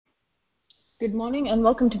Good morning and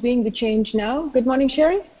welcome to Being the Change Now. Good morning,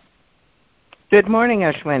 Sherry. Good morning,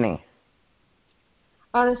 Ashwini.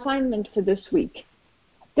 Our assignment for this week.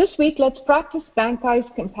 This week, let's practice Bankai's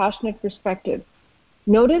compassionate perspective.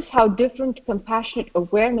 Notice how different compassionate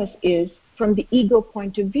awareness is from the ego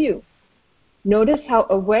point of view. Notice how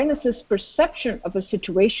awareness's perception of a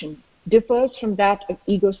situation differs from that of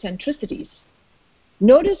egocentricities.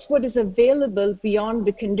 Notice what is available beyond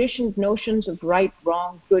the conditioned notions of right,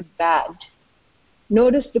 wrong, good, bad.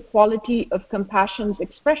 Notice the quality of compassion's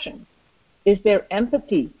expression. Is there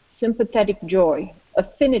empathy, sympathetic joy,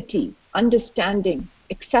 affinity, understanding,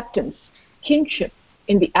 acceptance, kinship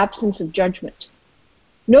in the absence of judgment?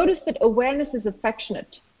 Notice that awareness is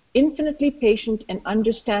affectionate, infinitely patient and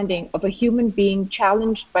understanding of a human being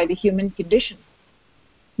challenged by the human condition.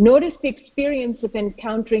 Notice the experience of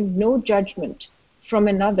encountering no judgment from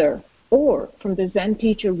another or from the Zen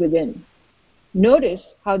teacher within. Notice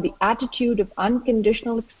how the attitude of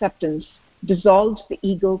unconditional acceptance dissolves the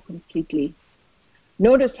ego completely.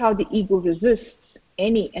 Notice how the ego resists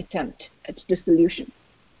any attempt at dissolution.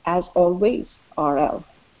 As always, RL.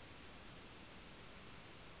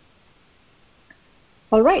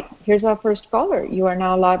 All right, here's our first caller. You are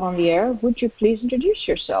now live on the air. Would you please introduce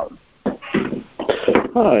yourself?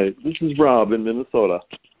 Hi, this is Rob in Minnesota.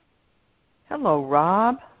 Hello,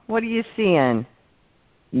 Rob. What are you seeing?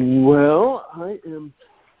 Well, I am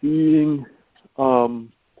seeing,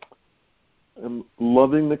 I'm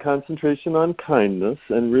loving the concentration on kindness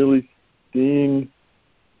and really seeing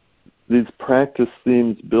these practice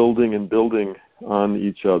themes building and building on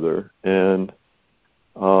each other. And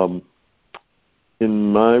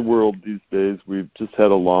in my world these days, we've just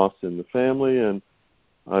had a loss in the family, and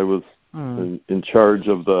I was in charge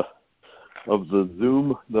of the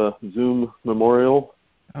Zoom memorial,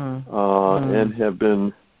 and have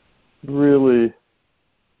been really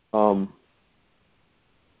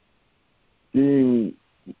seeing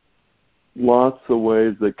lots of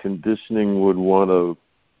ways that conditioning would want to,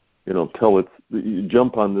 tell its, you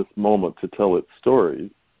jump on this moment to tell its stories.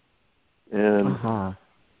 And,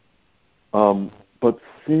 but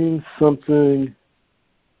seeing something,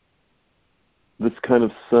 this kind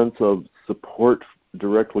of sense of support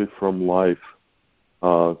directly from life,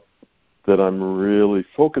 that I'm really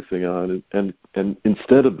focusing on, and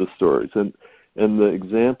instead of the stories. And the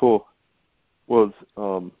example was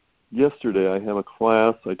yesterday. I have a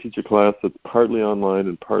class. I teach a class that's partly online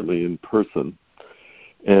and partly in person.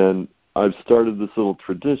 And I've started this little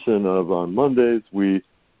tradition of on Mondays, the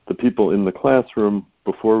people in the classroom,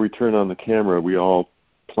 before we turn on the camera, we all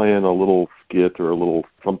plan a little skit or a little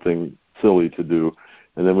something silly to do.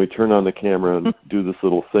 And then we turn on the camera and do this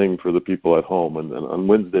little thing for the people at home. And then on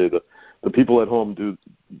Wednesday, the people at home do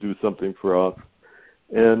something for us.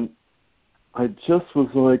 And I just was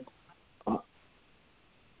like,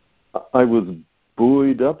 I was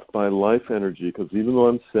buoyed up by life energy, because even though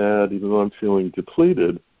I'm sad, even though I'm feeling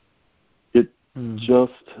depleted, it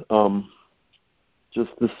just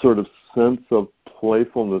this sort of sense of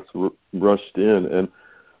playfulness rushed in. And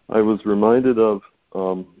I was reminded of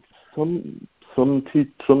some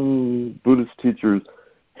Buddhist teachers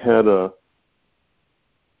had a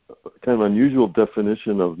kind of unusual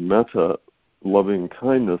definition of metta, loving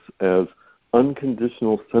kindness, as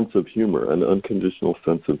unconditional sense of humor, an unconditional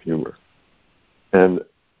sense of humor. And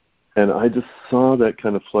I just saw that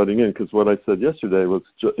kind of flooding in, because what I said yesterday was,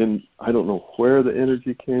 I don't know where the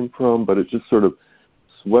energy came from, but it just sort of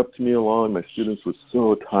swept me along. My students were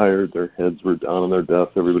so tired, their heads were down on their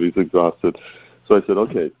desks, everybody's exhausted. So I said,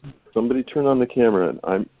 okay, somebody turn on the camera,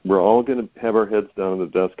 and we're all going to have our heads down on the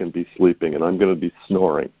desk and be sleeping, and I'm going to be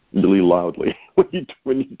snoring really loudly when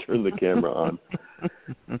you turn the camera on.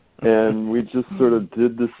 And we just sort of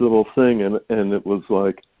did this little thing, and it was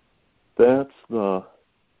like, to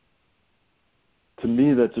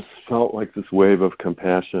me, that just felt like this wave of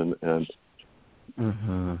compassion, and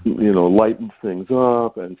lightened things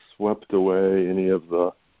up and swept away any of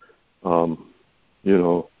the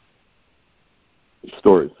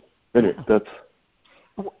stories. Anyway, that's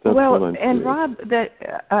well, what I'm and seeing. Rob,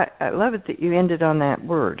 I love it that you ended on that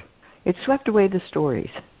word. It swept away the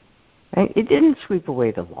stories. Right? It didn't sweep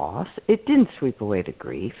away the loss. It didn't sweep away the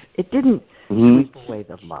grief. It didn't sweep away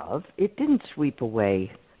the love. It didn't sweep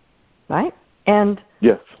away, right? And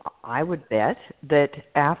yes, I would bet that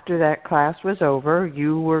after that class was over,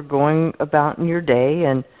 you were going about in your day,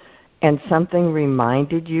 and something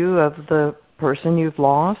reminded you of the person you've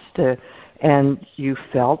lost, and you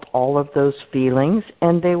felt all of those feelings,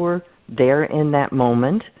 and they were there in that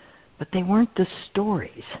moment, but they weren't the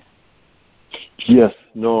stories. Yes,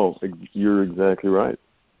 no, you're exactly right.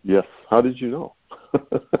 Yes. How did you know?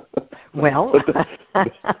 Well,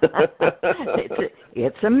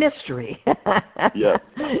 it's a mystery. Yeah.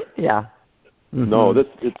 Yeah. Mm-hmm. No, it's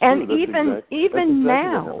and true. even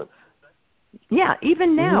now. Yeah,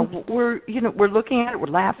 even now we're looking at it, we're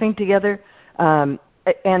laughing together, and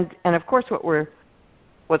of course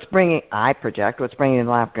what's bringing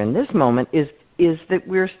laughter in this moment is that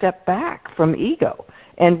we're a step back from ego,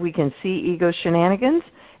 and we can see ego shenanigans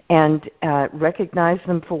and recognize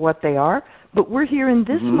them for what they are, but we're here in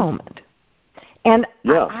this moment. And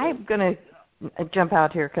I'm going to jump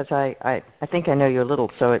out here because I think I know you a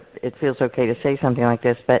little, so it feels okay to say something like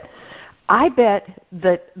this, but I bet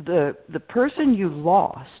that the person you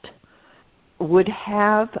lost would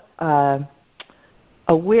have a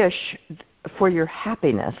wish for your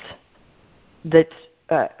happiness that's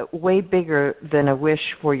way bigger than a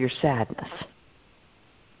wish for your sadness.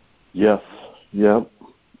 Yes. Yeah.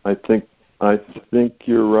 I think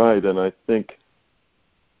you're right, and I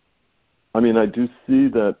do see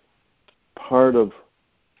that part of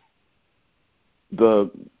the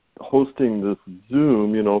hosting this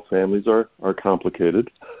Zoom, families are complicated.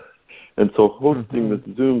 And so hosting this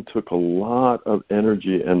Zoom took a lot of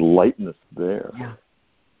energy and lightness there. Yeah.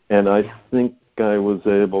 And I think I was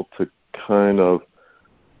able to kind of,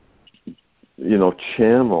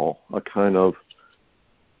 channel a kind of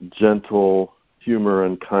gentle humor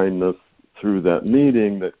and kindness through that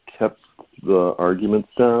meeting that kept the arguments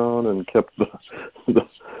down and kept at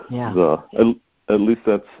least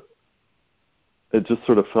it just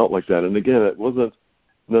sort of felt like that. And again, it wasn't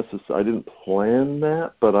necessary. I didn't plan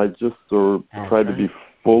that, but I just sort of tried to be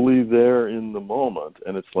fully there in the moment.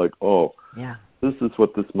 And it's like, this is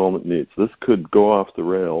what this moment needs. This could go off the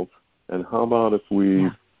rails. And how about if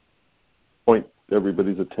we point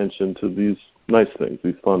everybody's attention to these nice things,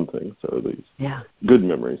 these fun things, or these good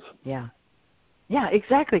memories? Yeah. Yeah,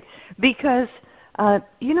 exactly. Because,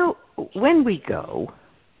 when we go,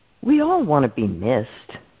 we all want to be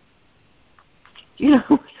missed.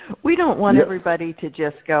 We don't want everybody to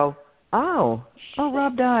just go, oh,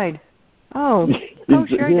 Rob died. Oh,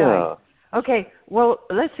 Sherry died. Okay, well,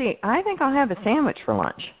 let's see. I think I'll have a sandwich for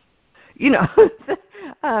lunch. Now,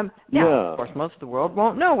 of course, most of the world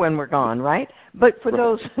won't know when we're gone, right? But for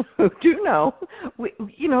those who do know, we'd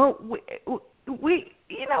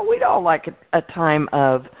all like a time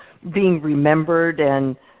of being remembered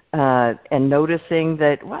and noticing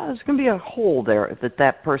that, there's going to be a hole there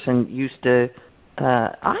that person used to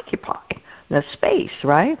occupy, the space,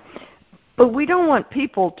 right? But we don't want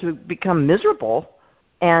people to become miserable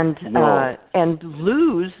and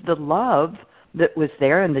lose the love that was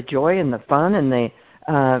there and the joy and the fun and the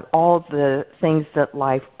all the things that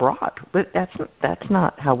life brought. But that's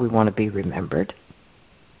not how we want to be remembered.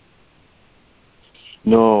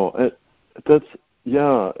 No,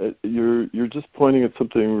 you're just pointing at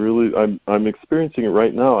something really. I'm experiencing it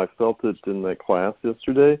right now. I felt it in that class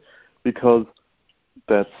yesterday, because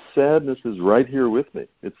that sadness is right here with me.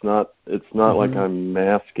 It's not like I'm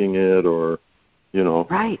masking it or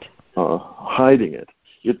hiding it.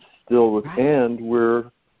 It's still with, and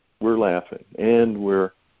we're laughing, and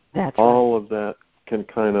we're all of that can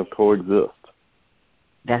kind of coexist.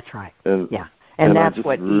 That's right. And that's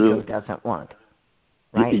what ego doesn't want.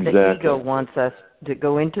 Right? Exactly. The ego wants us to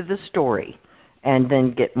go into the story and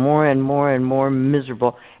then get more and more and more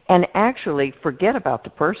miserable and actually forget about the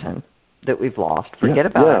person that we've lost, forget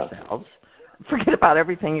about ourselves, forget about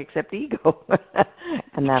everything except ego.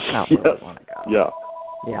 And that's not where we want to go.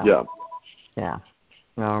 Yeah.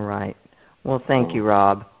 All right. Well, thank you,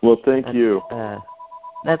 Rob. Well, thank you.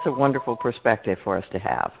 That's a wonderful perspective for us to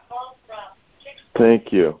have.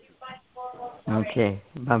 Thank you. Okay.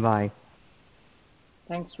 Bye-bye.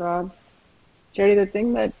 Thanks, Rob. Jerry, the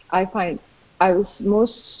thing that I find I was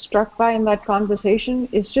most struck by in that conversation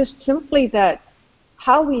is just simply that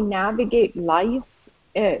how we navigate life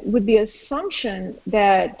with the assumption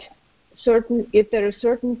that if there are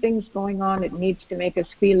certain things going on, it needs to make us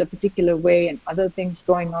feel a particular way, and other things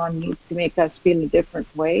going on needs to make us feel a different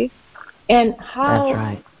way. And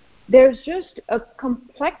how there's just a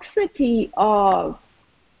complexity of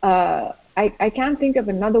I can't think of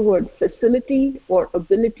another word, facility or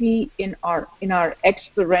ability in our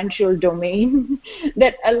experiential domain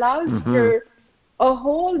that allows for a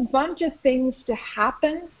whole bunch of things to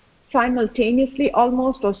happen simultaneously,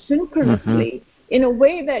 almost, or synchronously, in a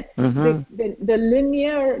way that the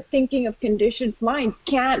linear thinking of conditioned mind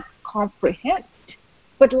can't comprehend.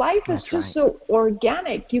 But life is just so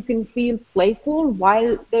organic. You can feel playful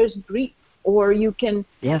while there's grief, or you can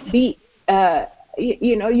be,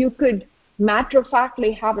 you could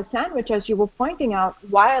matter-of-factly have a sandwich, as you were pointing out,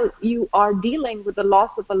 while you are dealing with the loss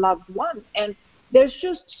of a loved one. And there's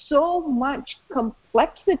just so much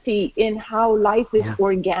complexity in how life is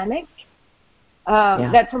organic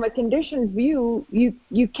that from a conditioned view,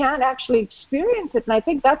 you can't actually experience it. And I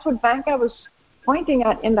think that's what Bankai was pointing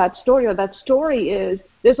at in that story, or that story is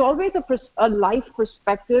there's always a life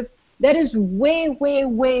perspective that is way, way,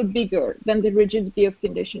 way bigger than the rigidity of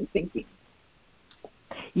conditioned thinking.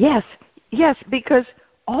 Yes, because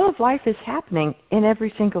all of life is happening in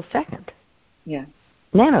every single second. Yeah.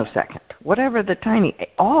 Nanosecond, whatever the tiny,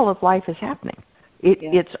 all of life is happening.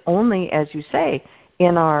 It's only, as you say,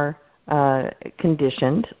 in our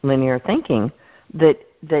conditioned linear thinking that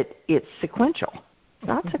it's sequential. It's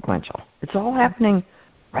not sequential. It's all happening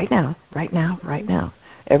right now, right now, right now.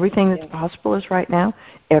 Everything that's possible is right now.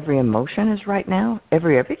 Every emotion is right now.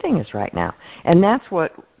 Everything is right now. And that's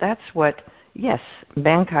what yes,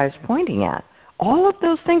 Bankai is pointing at. All of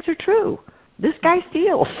those things are true. This guy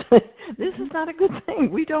steals. This is not a good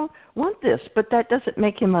thing. We don't want this, but that doesn't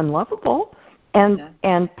make him unlovable.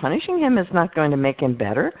 And punishing him is not going to make him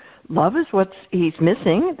better. Love is what he's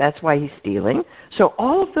missing. That's why he's stealing. So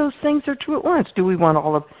all of those things are true at once. Do we want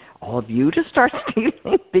all of you to start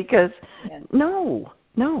stealing? Because no,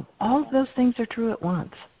 all of those things are true at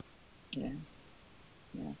once. Yeah.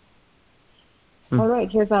 All right,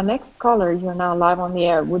 here's our next caller. You're now live on the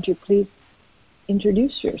air. Would you please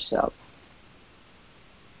introduce yourself?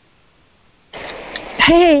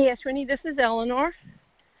 Hey, Ashwini, this is Eleanor.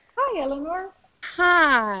 Hi, Eleanor.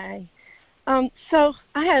 Hi. So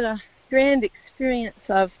I had a grand experience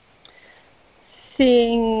of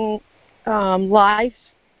seeing life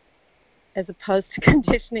as opposed to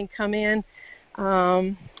conditioning come in.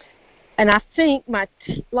 And I think my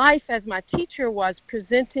life as my teacher was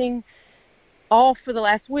presenting all for the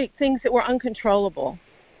last week things that were uncontrollable,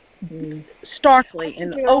 starkly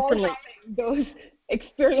and openly. Those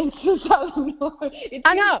experiences, Eleanor.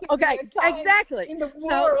 I know. Okay, exactly.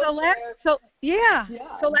 So last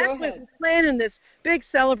week we're planning this big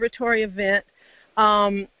celebratory event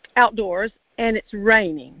outdoors, and it's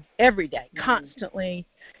raining every day, constantly,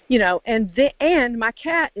 and my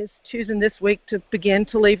cat is choosing this week to begin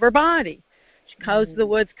to leave her body. She goes to the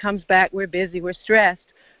woods, comes back, we're busy, we're stressed,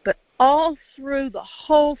 but all through the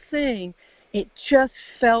whole thing, it just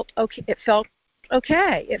felt okay. It felt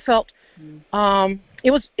okay. It felt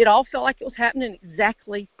it all felt like it was happening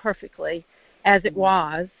exactly perfectly as it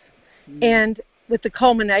was, and with the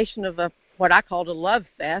culmination of what I called a love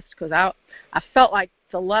fest, because I felt like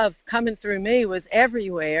the love coming through me was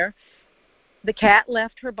everywhere. The cat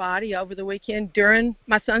left her body over the weekend during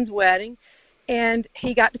my son's wedding, and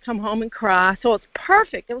he got to come home and cry. So it's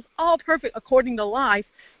perfect. It was all perfect according to life.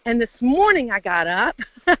 And this morning I got up,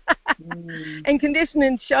 and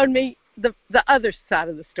conditioning showed me the other side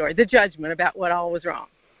of the story, the judgment about what all was wrong.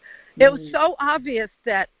 It was so obvious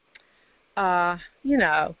that, that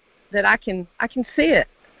I can see it.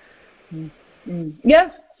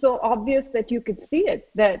 Yes, so obvious that you could see it.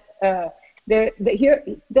 That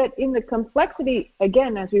that in the complexity,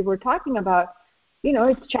 again, as we were talking about,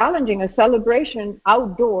 it's challenging. A celebration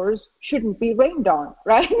outdoors shouldn't be rained on,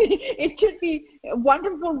 right? It should be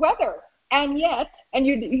wonderful weather. And yet,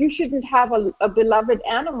 you shouldn't have a beloved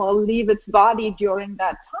animal leave its body during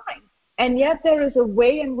that time. And yet there is a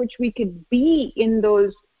way in which we could be in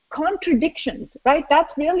those contradictions, right?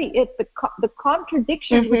 That's really it. The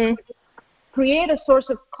contradiction which would create a source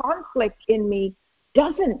of conflict in me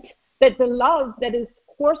doesn't. That the love that is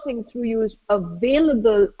coursing through you is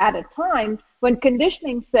available at a time when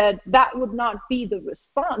conditioning said that would not be the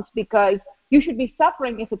response, because you should be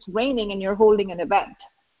suffering if it's raining and you're holding an event.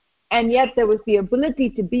 And yet there was the ability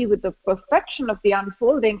to be with the perfection of the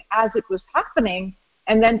unfolding as it was happening,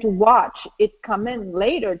 and then to watch it come in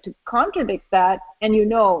later to contradict that, and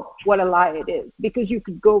what a lie it is, because you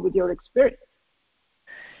could go with your experience.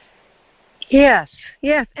 Yes,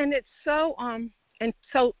 and it's so and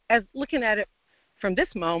so as looking at it from this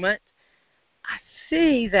moment, I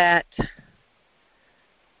see that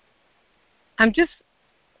I'm just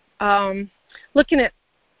looking at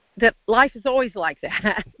that life is always like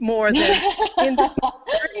that, more than in this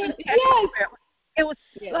yes. It was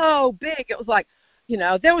so big. It was like,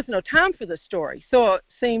 there was no time for the story. So it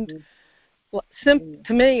seemed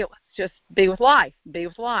to me, it was just be with life.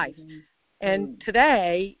 And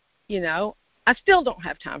today, I still don't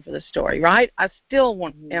have time for the story, right? I still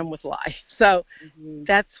am with life. So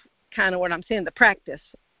that's kind of what I'm seeing, the practice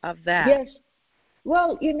of that. Yes.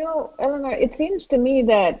 Well, Eleanor, it seems to me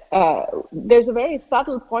that there's a very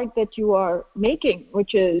subtle point that you are making,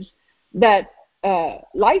 which is that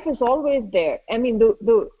life is always there. I mean,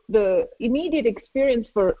 the immediate experience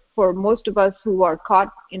for most of us who are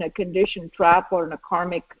caught in a conditioned trap or in a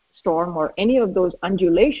karmic storm or any of those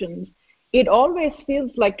undulations, it always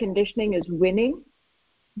feels like conditioning is winning.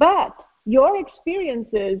 But your experience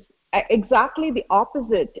is exactly the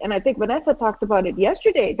opposite. And I think Vanessa talked about it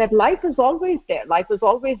yesterday, that life is always there. Life is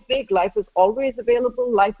always big. Life is always available.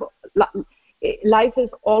 Life is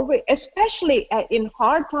always, especially in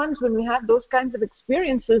hard times when we have those kinds of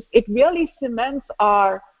experiences, it really cements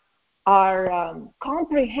our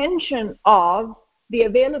comprehension of the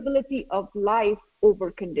availability of life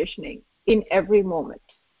over conditioning in every moment.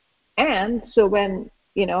 And so when,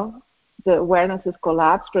 the awareness is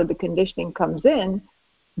collapsed or the conditioning comes in,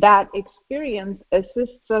 that experience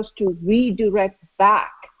assists us to redirect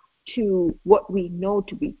back to what we know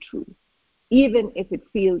to be true, even if it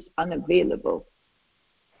feels unavailable.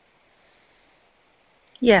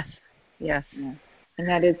 Yes. Yeah. And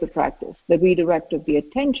that is the practice, the redirect of the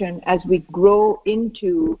attention as we grow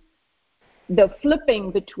into the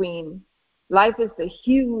flipping between life is the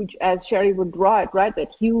huge, as Sherry would draw it, right, that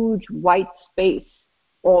huge white space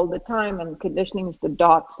all the time, and conditioning is the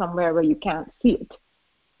dot somewhere where you can't see it.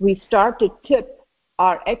 We start to tip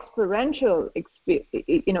our experiential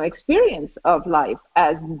experience of life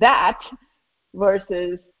as that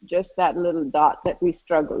versus just that little dot that we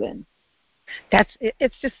struggle in.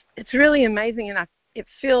 It's really amazing, and it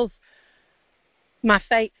feels my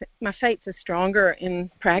faith is stronger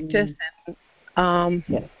in practice and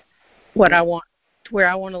yes. what I want, where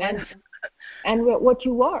I want to live, and what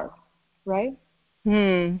you are, right?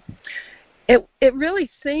 It really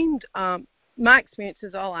seemed, my experience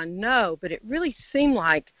is all I know, but it really seemed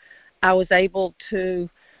like I was able to.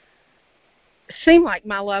 Seemed like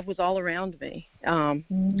my love was all around me.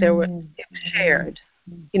 It was shared,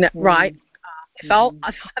 right? If I'm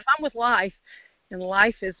with life, and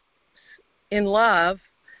life is in love,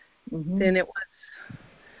 then it was.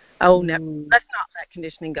 Oh no, let's not let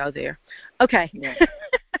conditioning go there. Okay. Yeah.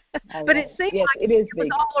 But it seemed like it was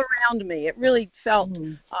all around me. It really felt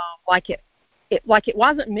like it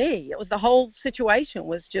wasn't me. It was the whole situation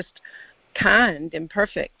was just kind and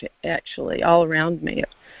perfect, actually, all around me.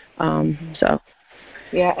 So.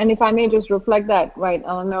 Yeah, and if I may just reflect that, right,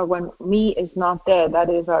 Eleanor, when me is not there, that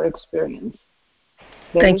is our experience.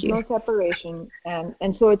 There is no separation,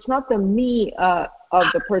 and so it's not the me of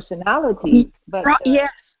the personality, but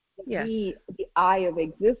the I of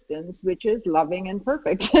existence, which is loving and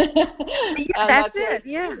perfect. That's it.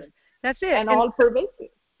 Yeah, that's it. And all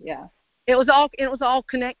pervasive. Yeah. It was all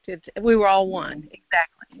connected. We were all one.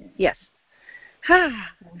 Exactly. Yes.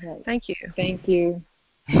 Thank you. Thank you.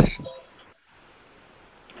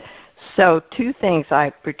 So 2 things I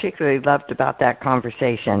particularly loved about that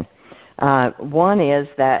conversation. One is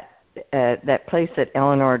that place that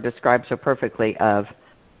Eleanor described so perfectly of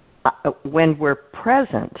when we're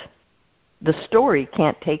present, the story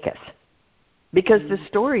can't take us because the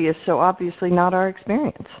story is so obviously not our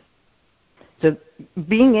experience. So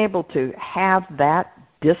being able to have that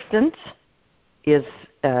distance is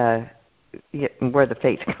where the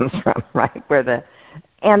faith comes from, right?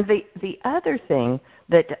 And the other thing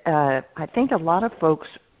that I think a lot of folks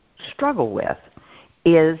struggle with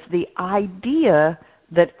is the idea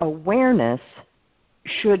that awareness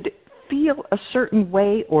should feel a certain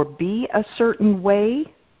way or be a certain way,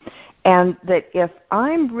 and that if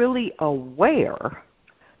I'm really aware,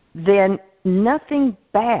 then nothing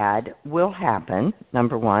bad will happen,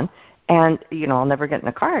 number one, and I'll never get in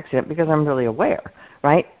a car accident because I'm really aware,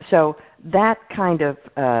 right? So that kind of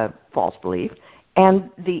false belief. And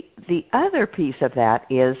the other piece of that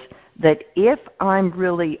is that if I'm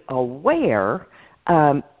really aware,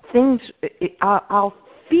 I'll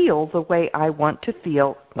feel the way I want to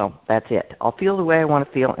feel. Well, that's it. I'll feel the way I want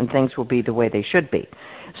to feel, and things will be the way they should be.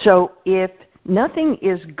 So if nothing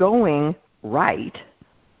is going right,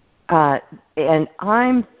 and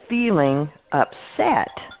I'm feeling upset,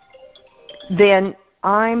 then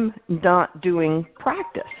I'm not doing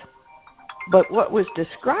practice. But what was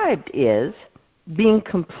described is being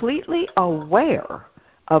completely aware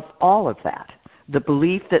of all of that. The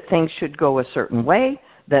belief that things should go a certain way,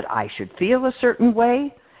 that I should feel a certain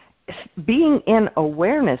way. Being in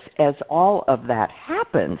awareness as all of that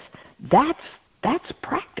happens, that's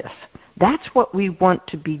practice. That's what we want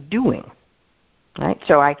to be doing. Right?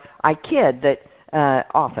 So I kid that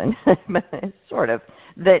often, sort of,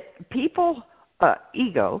 that people,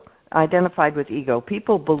 identified with ego,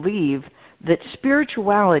 people believe that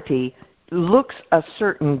spirituality looks a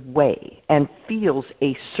certain way and feels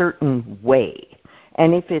a certain way.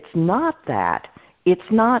 And if it's not that, it's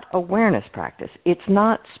not awareness practice. It's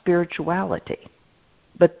not spirituality.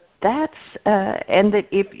 But that's, and that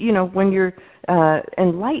if, when you're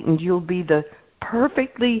enlightened, you'll be the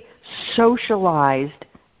perfectly socialized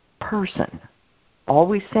person,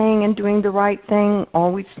 always saying and doing the right thing,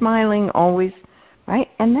 always smiling, always, right?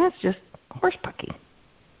 And that's just horsepucky.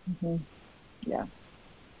 Mm-hmm. Yeah.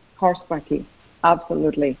 Horsepucky.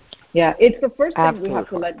 Absolutely. Yeah. It's the first thing we have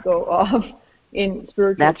to let go of in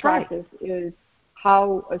spiritual practice is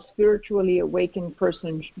how a spiritually awakened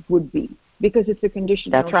person would be. Because it's a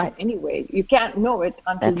conditioned notion anyway. You can't know it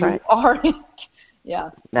until you are it. Yeah.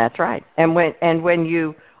 That's right. And when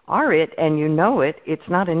you are it and you know it, it's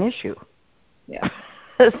not an issue. Yeah.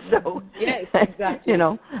 So yes, exactly.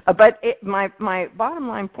 But my bottom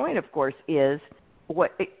line point, of course, is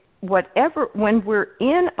whatever when we're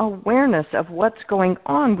in awareness of what's going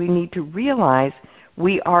on, we need to realize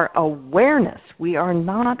we are awareness. We are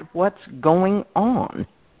not what's going on.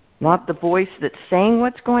 Not the voice that's saying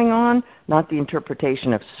what's going on, not the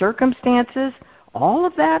interpretation of circumstances. All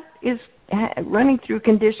of that is running through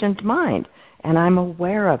conditioned mind, and I'm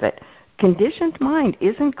aware of it. Conditioned mind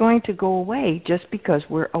isn't going to go away just because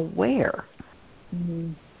we're aware.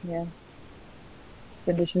 Mm-hmm. Yeah.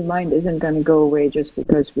 Conditioned mind isn't going to go away just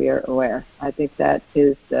because we are aware. I think that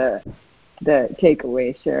is the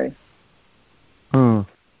takeaway, Sherry.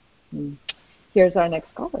 Here's our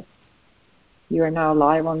next caller. You are now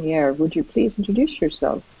live on the air. Would you please introduce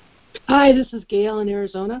yourself? Hi, this is Gail in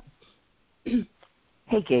Arizona.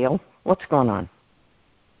 Hey, Gail. What's going on?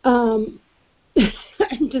 I'm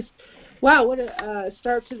just, wow, what a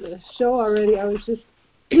start to the show already. I was just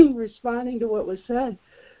responding to what was said.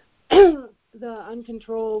 The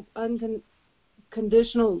unconditional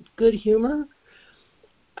good humor.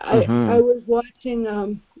 I was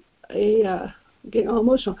watching getting all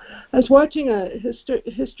emotional. I was watching a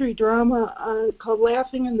history drama called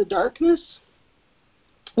Laughing in the Darkness,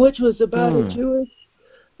 which was about a Jewish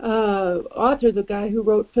author, the guy who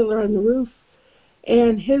wrote Fiddler on the Roof,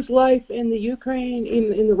 and his life in the Ukraine,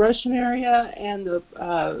 in the Russian area, and the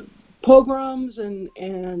pogroms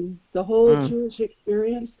and the whole Jewish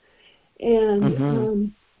experience.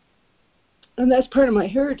 And that's part of my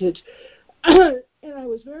heritage. And I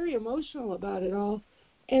was very emotional about it all.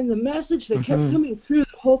 And the message that kept coming through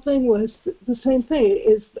the whole thing was the same thing,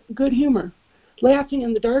 is good humor. Laughing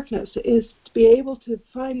in the darkness is to be able to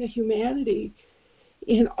find the humanity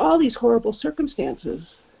in all these horrible circumstances.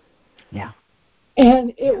 Yeah.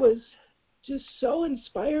 And it was just so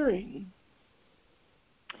inspiring.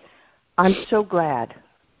 I'm so glad.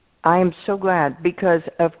 I am so glad because,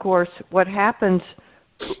 of course, what happens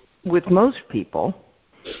with most people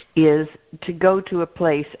is to go to a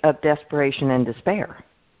place of desperation and despair.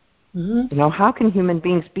 How can human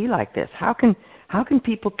beings be like this? How can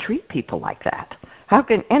people treat people like that?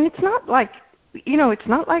 And it's not like, it's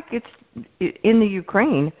not like it's in the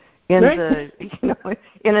Ukraine in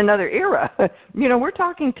in another era. We're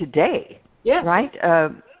talking today, right?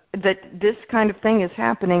 That this kind of thing is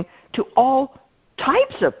happening to all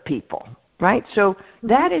types of people, right? So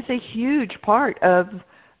that is a huge part of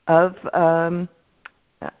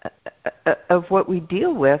what we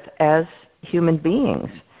deal with as human beings.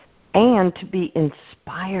 And to be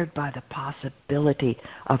inspired by the possibility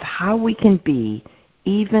of how we can be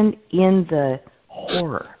even in the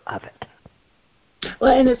horror of it.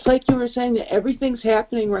 Well, and it's like you were saying that everything's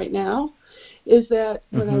happening right now, is that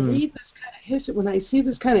when I read this kind of history, when I see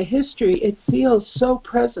this kind of history, it feels so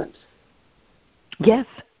present. Yes.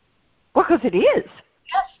 Well, because it is.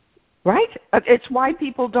 Yes. Right? It's why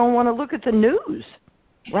people don't want to look at the news,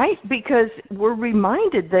 right? Because we're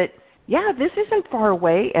reminded that, this isn't far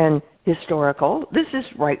away and historical. This is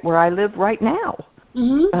right where I live right now.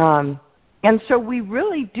 And so we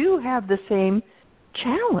really do have the same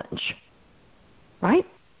challenge, right?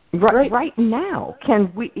 Right now.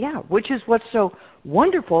 Can we? Which is what's so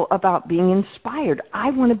wonderful about being inspired.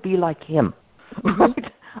 I want to be like him.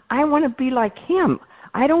 Right? I want to be like him.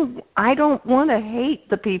 I don't want to hate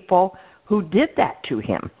the people who did that to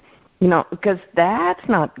him. Because that's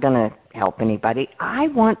not going to help anybody. I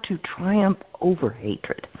want to triumph over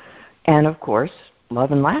hatred. And, of course,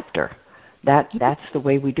 love and laughter. That's the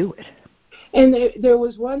way we do it. And there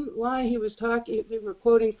was one line they were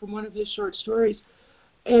quoting from one of his short stories,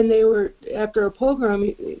 and they were, after a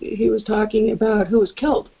pogrom, he was talking about who was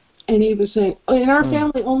killed. And he was saying, in our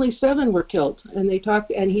family, only 7 were killed. And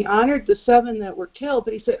he honored the 7 that were killed,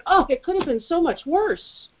 but he said, it could have been so much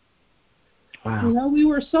worse. Wow. We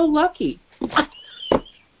were so lucky.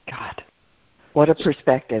 God. What a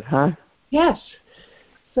perspective, huh? Yes.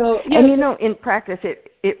 So, And in practice,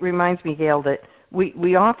 it reminds me, Gail, that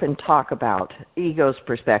we often talk about ego's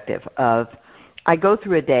perspective of, I go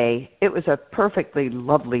through a day, it was a perfectly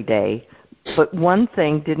lovely day, but one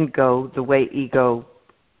thing didn't go the way ego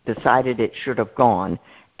decided it should have gone,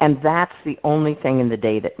 and that's the only thing in the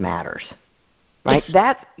day that matters, right?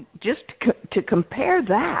 That's just to compare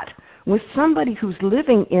that with somebody who's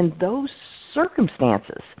living in those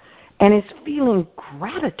circumstances and is feeling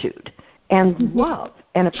gratitude and love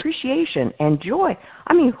and appreciation and joy.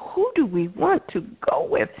 I mean, who do we want to go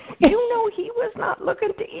with? You know, he was not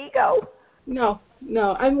looking to ego. No.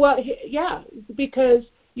 Because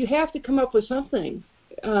you have to come up with something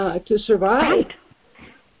to survive. Right.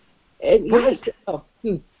 And right.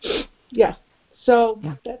 Yeah. So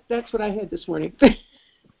that's what I had this morning.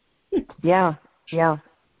 Yeah.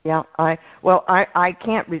 I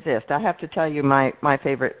can't resist. I have to tell you my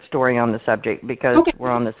favorite story on the subject because we're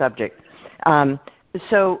on the subject.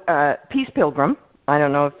 Peace Pilgrim, I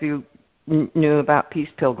don't know if you knew about Peace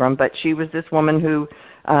Pilgrim, but she was this woman who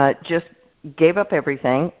just gave up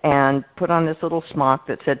everything and put on this little smock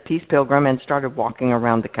that said Peace Pilgrim and started walking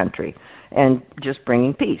around the country and just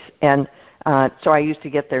bringing peace. And so I used to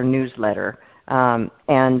get their newsletter. And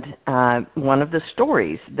one of the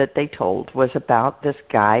stories that they told was about this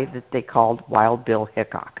guy that they called Wild Bill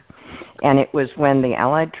Hickok. And it was when the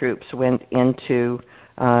Allied troops went into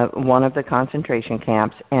one of the concentration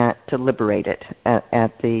camps to liberate it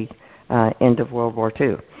at the end of World War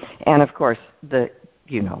II. And of course, the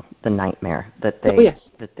nightmare that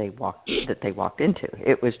they walked into.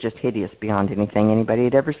 It was just hideous beyond anything anybody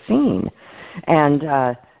had ever seen. And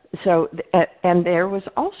and there was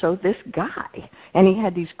also this guy, and he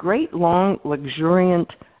had these great long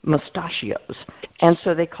luxuriant mustachios, and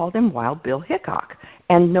so they called him Wild Bill Hickok.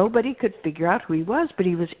 And nobody could figure out who he was, but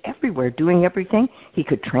he was everywhere doing everything. He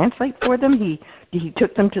could translate for them. He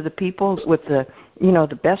took them to the people with the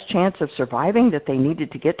best chance of surviving that they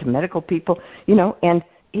needed to get to medical people, and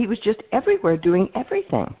he was just everywhere doing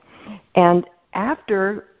everything. And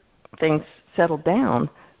after things settled down,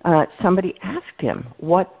 somebody asked him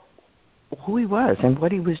who he was and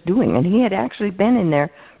what he was doing, and he had actually been in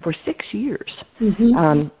there for 6 years.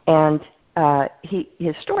 Mm-hmm.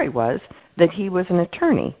 His story was that he was an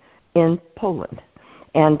attorney in Poland,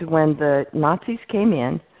 and when the Nazis came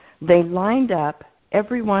in, they lined up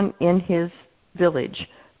everyone in his village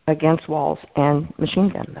against walls and machine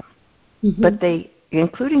gunned them. Mm-hmm. But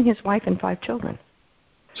including his wife and 5 children.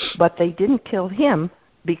 But they didn't kill him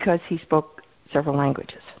because he spoke several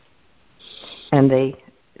languages, and they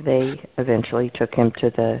eventually took him to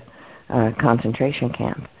the concentration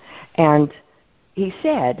camp. And he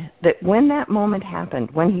said that when that moment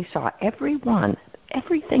happened, when he saw everything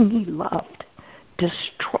he loved,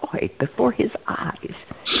 destroyed before his eyes,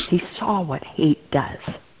 he saw what hate does.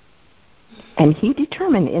 And he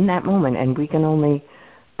determined in that moment, and we can only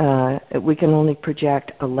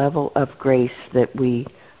project a level of grace that we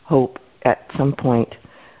hope at some point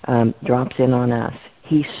drops in on us.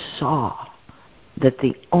 He saw that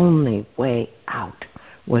the only way out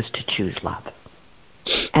was to choose love.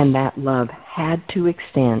 And that love had to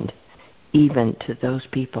extend even to those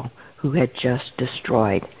people who had just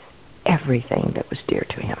destroyed everything that was dear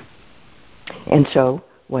to him. And so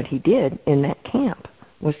what he did in that camp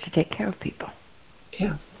was to take care of people.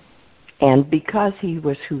 Yeah. And because he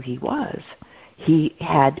was who he was, he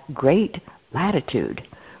had great latitude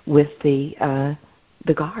with the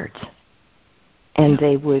guards. And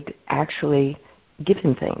they would actually give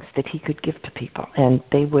him things that he could give to people, and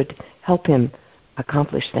they would help him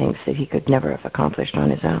accomplish things that he could never have accomplished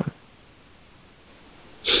on his own.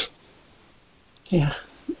 Yeah.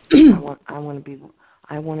 I want to be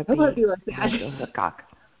like that. Hickok.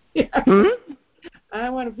 Yeah. Hmm?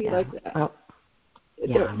 I want to be like that. I want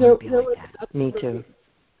to be like that. Me too.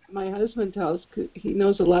 My husband tells, he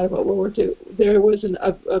knows a lot about World War II. There was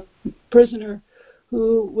a prisoner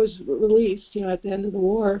who was released, at the end of the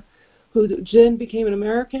war, who then became an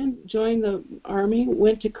American, joined the army,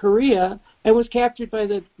 went to Korea, and was captured by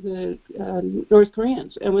the North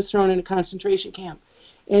Koreans and was thrown in a concentration camp.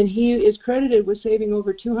 And he is credited with saving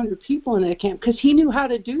over 200 people in that camp because he knew how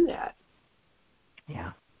to do that.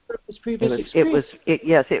 Yeah. His previous experience.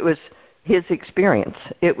 It was his experience.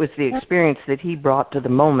 It was the experience that he brought to the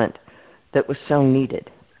moment that was so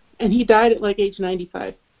needed. And he died at like age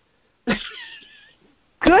 95.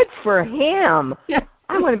 Good for him. Yeah.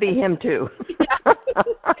 I want to be him too.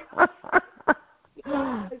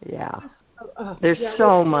 Yeah. There's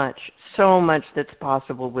so much that's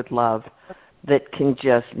possible with love that can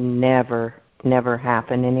just never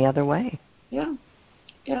happen any other way. Yeah.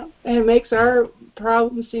 Yeah. And it makes our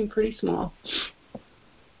problems seem pretty small.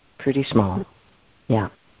 Pretty small. Yeah.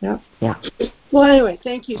 Yeah. Yeah. Well, anyway,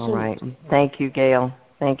 thank you so much. All right. Thank you, Gail.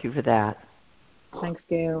 Thank you for that. Thanks,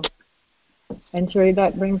 Gail. And Sherry,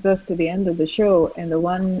 that brings us to the end of the show. And the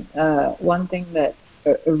one thing that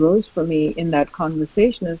arose for me in that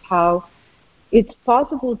conversation is how it's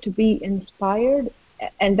possible to be inspired,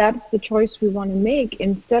 and that's the choice we want to make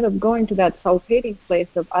instead of going to that self-hating place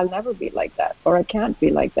of I'll never be like that, or I can't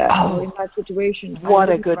be like that, or in that situation. What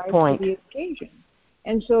a good point. The occasion.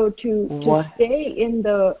 And so to stay in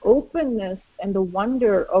the openness and the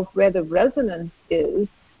wonder of where the resonance is,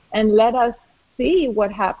 and let us see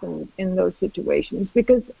what happens in those situations.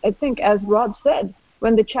 Because I think, as Rob said,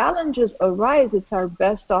 when the challenges arise, it's our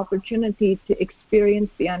best opportunity to experience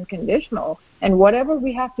the unconditional. And whatever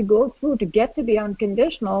we have to go through to get to the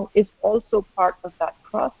unconditional is also part of that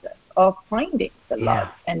process of finding the love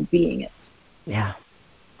and being it. Yeah.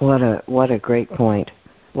 What a great point.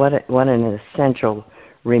 What an essential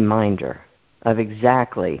reminder of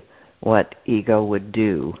exactly what ego would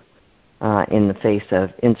do in the face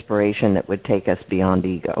of inspiration that would take us beyond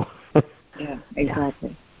ego. Yeah, exactly.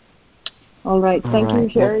 Yeah. All right. Thank you,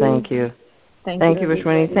 Sherry. Well, thank you. Thank you,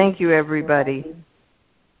 Ashwini. Thank you, everybody.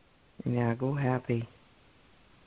 Yeah, go happy.